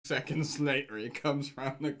seconds later, he comes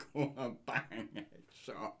round the corner, bang,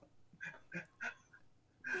 headshot.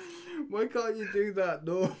 Why can't you do that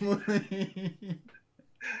normally?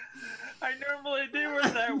 I normally do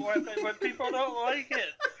with that weapon, but people don't like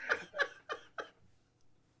it.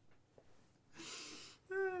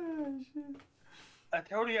 Oh, shit. I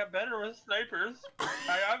told you I'm better with snipers.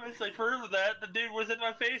 I obviously proved that. The dude was in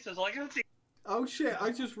my face. I was like, let's see. Oh shit,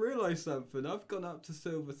 I just realised something. I've gone up to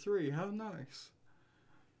Silver 3. How nice.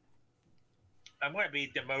 I'm going to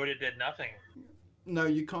be demoted to nothing. No,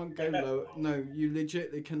 you can't go low. No, you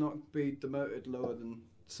legitimately cannot be demoted lower than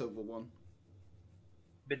Silver 1.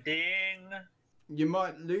 Ba-ding. You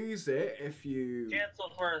might lose it if you...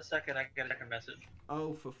 Cancel for a second. I get a message.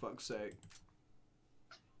 Oh, for fuck's sake.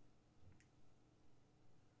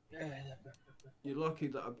 You're lucky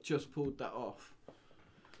that I've just pulled that off.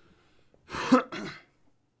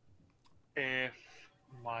 If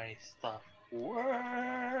my stuff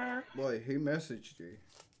works. Boy, who messaged you?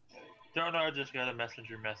 Don't know, I just got a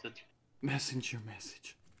messenger message. Messenger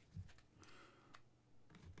message.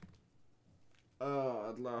 Oh,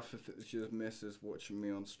 I'd laugh if it was just Mrs. watching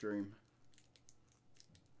me on stream.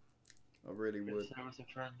 I really would. I was a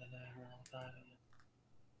friend that I heard all the time.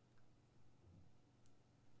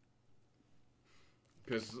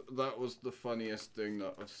 Because that was the funniest thing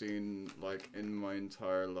that I've seen, like, in my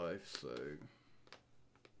entire life, so...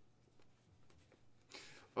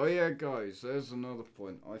 Oh yeah, guys, there's another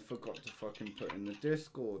point. I forgot to fucking put in the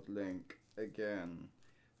Discord link again.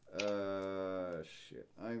 Shit.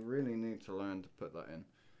 I really need to learn to put that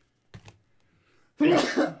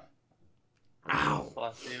in. Ow!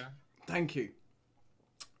 Bless you. Thank you.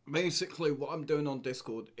 Basically, what I'm doing on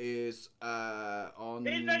Discord is,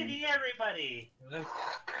 Inviting everybody!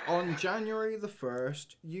 on January the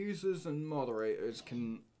 1st, users and moderators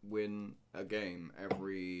can win a game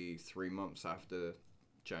every 3 months after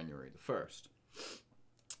January the 1st.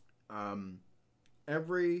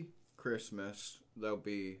 Every Christmas, there'll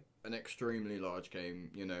be an extremely large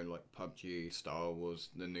game, you know, like PUBG, Star Wars,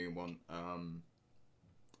 the new one,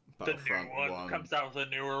 Battlefront the new one comes out with a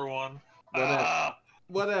newer one.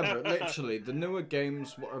 Whatever, literally, the newer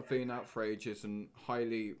games what have been out for ages and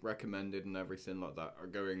highly recommended and everything like that are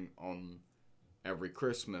going on every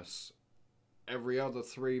Christmas. Every other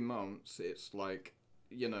 3 months, it's like,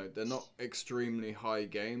 you know, they're not extremely high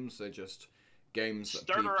games, they're just games that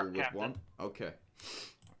people would want. Okay.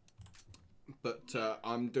 But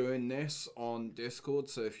I'm doing this on Discord,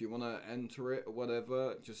 so if you want to enter it or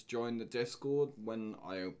whatever, just join the Discord. When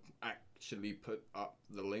I actually put up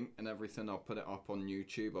the link and everything, I'll put it up on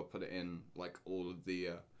YouTube. I'll put it in, like, all of the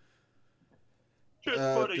just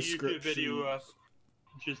put a YouTube video up.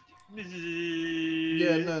 Just...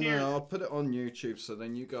 Yeah, no, I'll put it on YouTube, so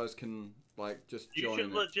then you guys can, like, just join it. You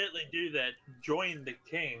should legitimately do that. Join the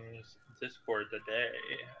King's Discord today.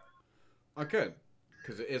 I could.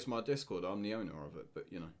 Because it is my Discord, I'm the owner of it, but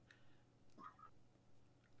you know.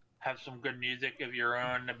 Have some good music of your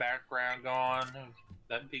own in the background going.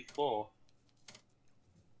 That'd be cool.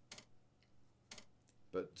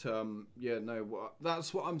 But, yeah, no,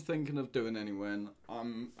 that's what I'm thinking of doing anyway, and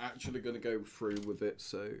I'm actually going to go through with it,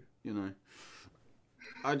 so, you know.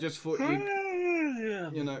 I just thought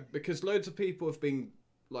you know, because loads of people have been,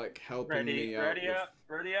 like, helping me out.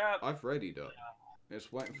 Ready up. I've readied up.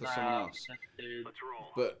 It's waiting for someone else.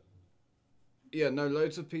 But yeah, no,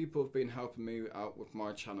 loads of people have been helping me out with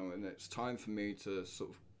my channel, and it's time for me to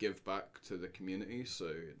sort of give back to the community,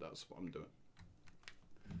 so that's what I'm doing.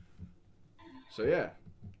 So yeah.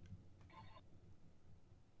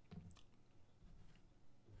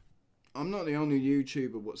 I'm not the only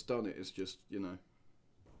YouTuber what's done it, it's just, you know,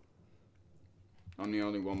 I'm the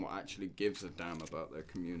only one what actually gives a damn about their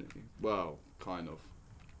community. Well, kind of.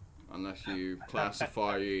 Unless you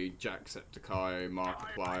classify Jacksepticeye,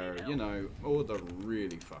 Markiplier, you know, all the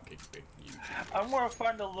really fucking big YouTubers. I'm gonna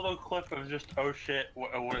find a little clip of just oh shit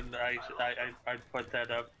when I put that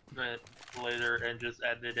up later and just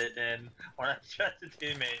edit it in when I chat to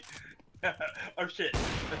teammate. Oh shit.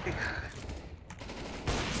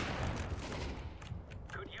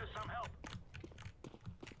 Could use some help.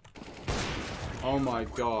 Oh my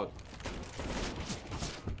god.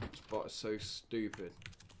 This bot is so stupid.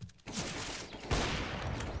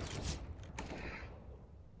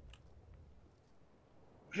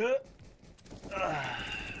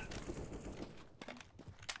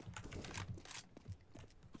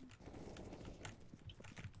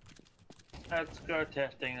 Let's go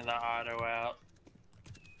testing the auto out.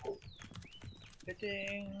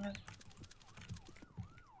 Fitting.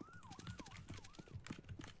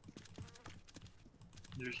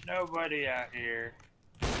 There's nobody out here.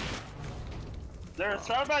 There's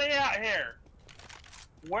somebody out here.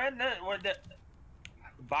 When the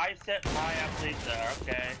bicep high up Lisa,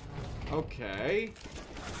 okay. Okay.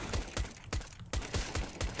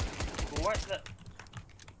 What the?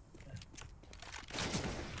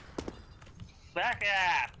 Back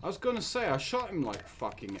ass! I was gonna say, I shot him like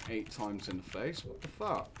fucking 8 times in the face. What the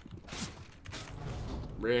fuck?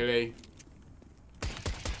 Really?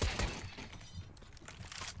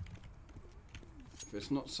 If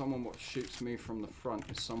it's not someone what shoots me from the front,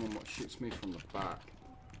 it's someone what shoots me from the back.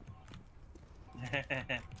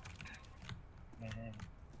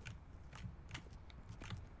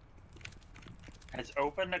 Has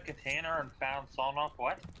opened a container and found sawn off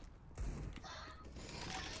what?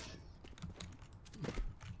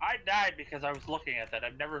 I died because I was looking at that.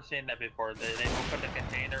 I've never seen that before. They opened a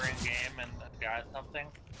container in game and got something.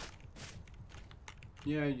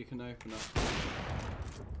 Yeah, you can open up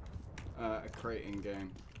a crate in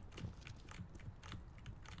game.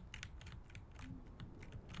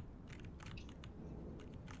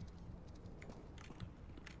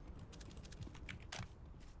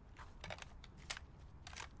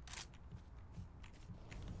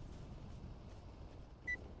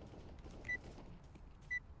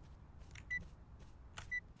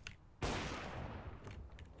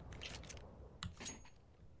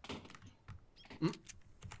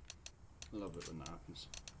 Love it when that happens.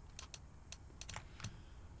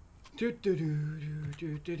 Do do do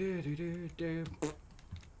do do do do do do.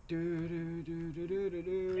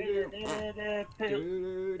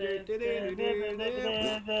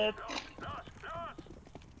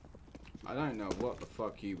 I don't know what the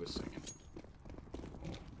fuck you were singing.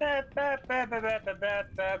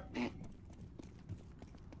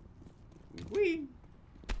 Wee.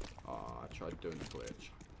 Oh, I tried doing a glitch.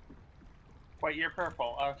 Wait, you're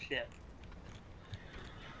purple. Oh shit.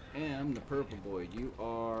 And I'm the purple boy. You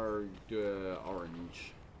are the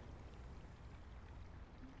orange.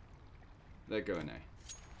 They're going A.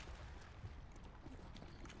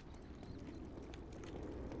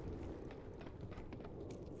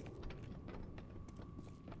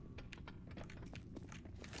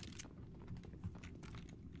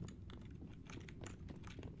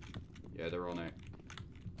 Yeah, they're on A.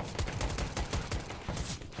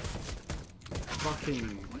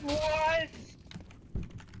 Fucking. What?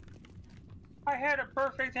 I had a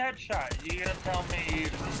perfect headshot. You gonna tell me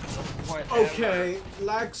what? Okay,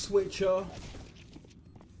 lag switcher.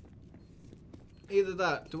 Either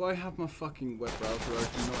that. Do I have my fucking web browser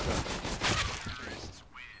open? No, I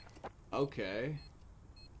don't. Okay.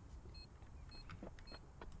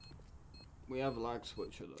 We have a lag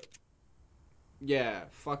switcher though. Yeah,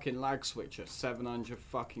 fucking lag switcher. 700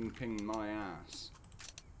 fucking ping my ass.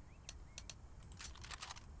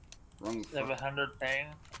 Wrong. 700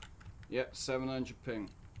 ping. Yep, 700 ping.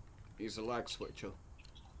 He's a lag switcher.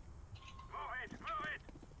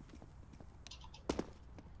 I'm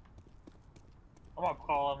gonna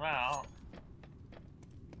call him out.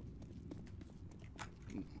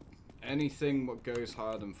 Anything what goes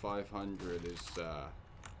higher than 500 is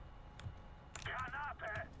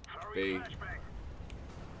B.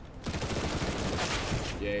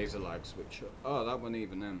 Yeah, he's a lag switcher. Oh, that wasn't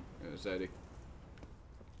even him. It was Eddie.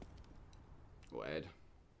 Or Ed.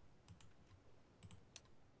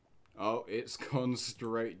 Oh, it's gone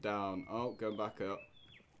straight down. Oh, go back up.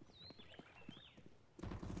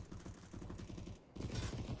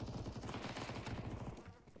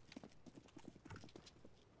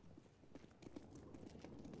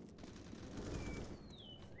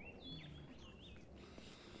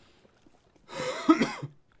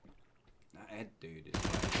 That Ed dude is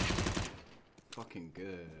fucking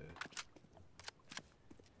good.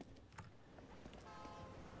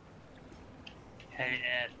 Hey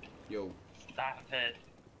Ed. Yo. Stop it.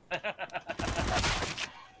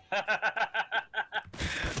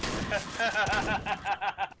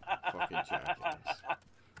 Fucking jackass.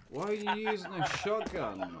 Why are you using a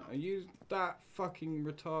shotgun? Are you that fucking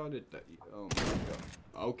retarded that you... Oh my god.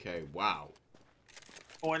 Okay, wow.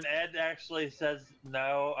 When Ed actually says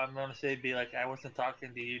no, I'm gonna say be like, I wasn't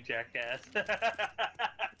talking to you, jackass.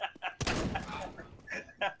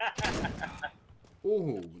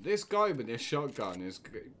 Ooh, this guy with this shotgun is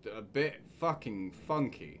a bit fucking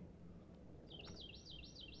funky.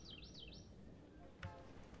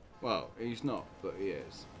 Well, he's not, but he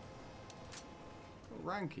is. What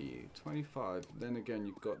rank are you? 25. Then again,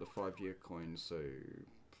 you've got the 5-year coin, so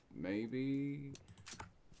maybe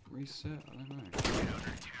reset? I don't know.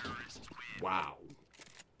 Wow.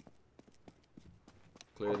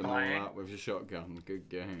 Clear them all out with your shotgun. Good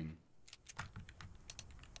game.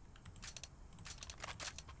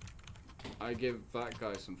 I give that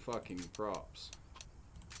guy some fucking props.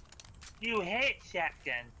 You hate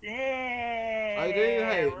shotguns. Yeah, I do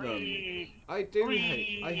hate them. I do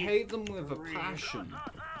hate. I hate them with a passion.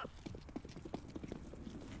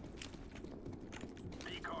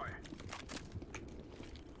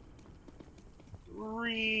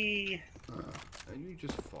 Are you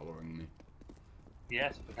just following me?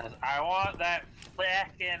 Yes, because I want that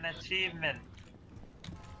fucking achievement.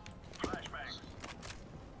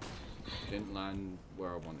 Didn't land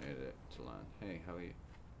where I wanted it to land. Hey, how are you?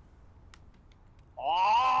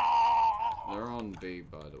 Oh! They're on B,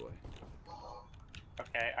 by the way.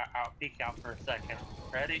 Okay, I'll peek out for a second.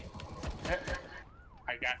 Ready?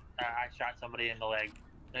 I shot somebody in the leg.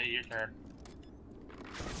 Your turn.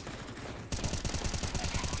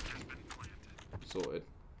 Sorted.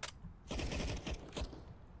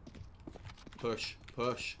 Push,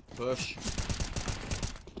 push, push.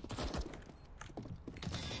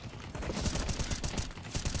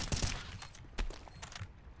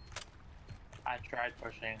 I tried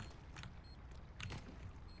pushing.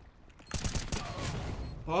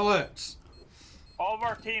 Bullets! All of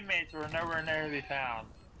our teammates were nowhere near to be found.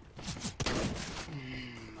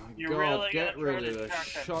 My God, really get rid of the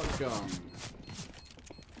shotgun. shotgun.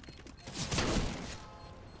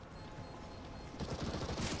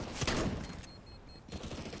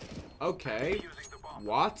 Okay.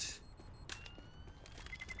 What?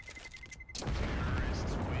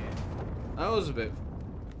 That was a bit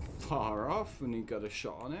far off when he got a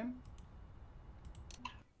shot on him.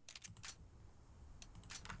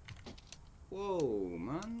 Whoa,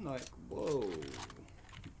 man, like, whoa.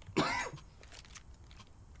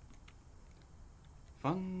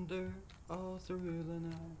 Thunder all through the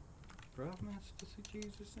night. Promise to see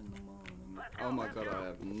Jesus in the morning. Oh my God, I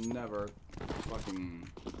have never fucking...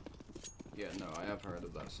 Yeah, no, I have heard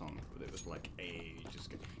of that song, but it was like ages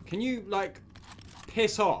ago. Can you, like,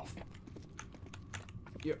 piss off?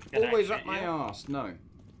 You're always up my ass. No.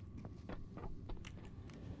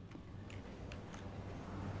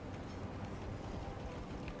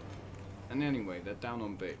 And anyway, they're down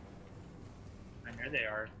on B. I know they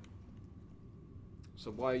are. So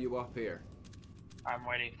why are you up here? I'm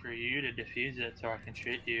waiting for you to defuse it so I can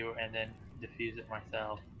shoot you and then defuse it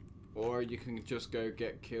myself. Or you can just go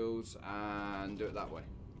get kills and do it that way.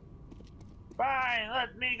 Fine,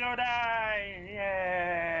 let me go die!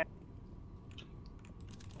 Yeah!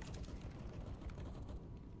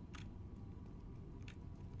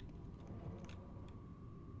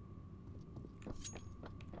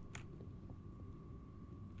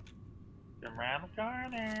 Come around the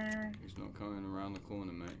corner. He's not coming around the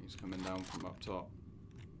corner, mate. He's coming down from up top.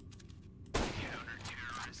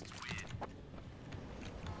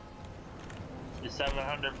 The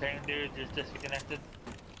 700 ping dude just disconnected.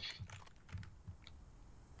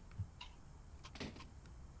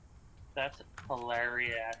 That's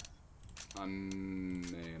hilarious. I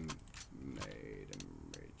may have made him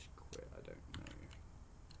rage quit. I don't know.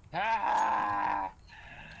 Ah!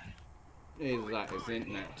 Either that, his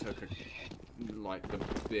internet took like the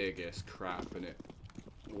biggest crap and it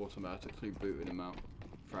automatically booted him out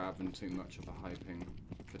for having too much of a high ping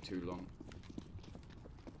for too long.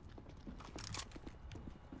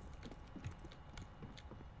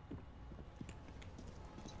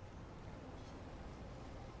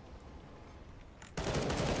 I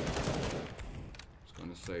was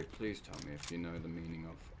going to say, please tell me if you know the meaning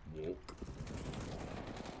of walk.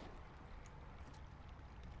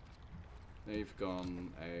 They've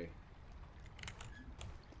gone A.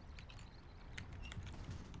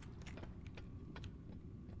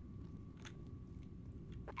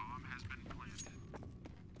 Bomb has been planted.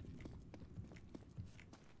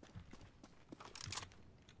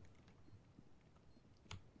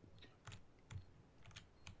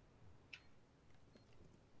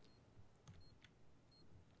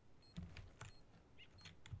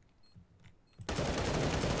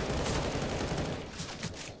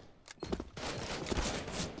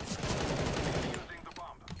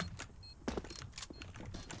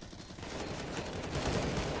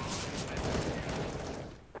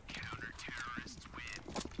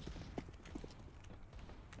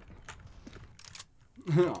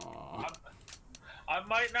 I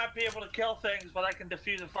might not be able to kill things, but I can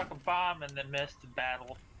defuse a fucking bomb and then miss the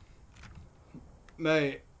battle.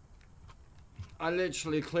 Mate, I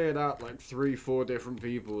literally cleared out like 3-4 different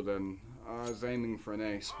people then. I was aiming for an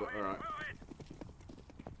ace, but alright.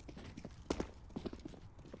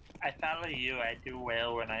 I follow you, I do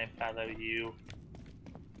well when I follow you.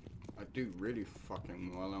 I do really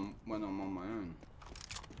fucking well when I'm on my own.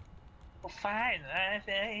 Well, fine, I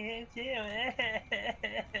follow you.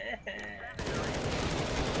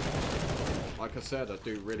 Like I said, I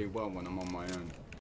do really well when I'm on my own.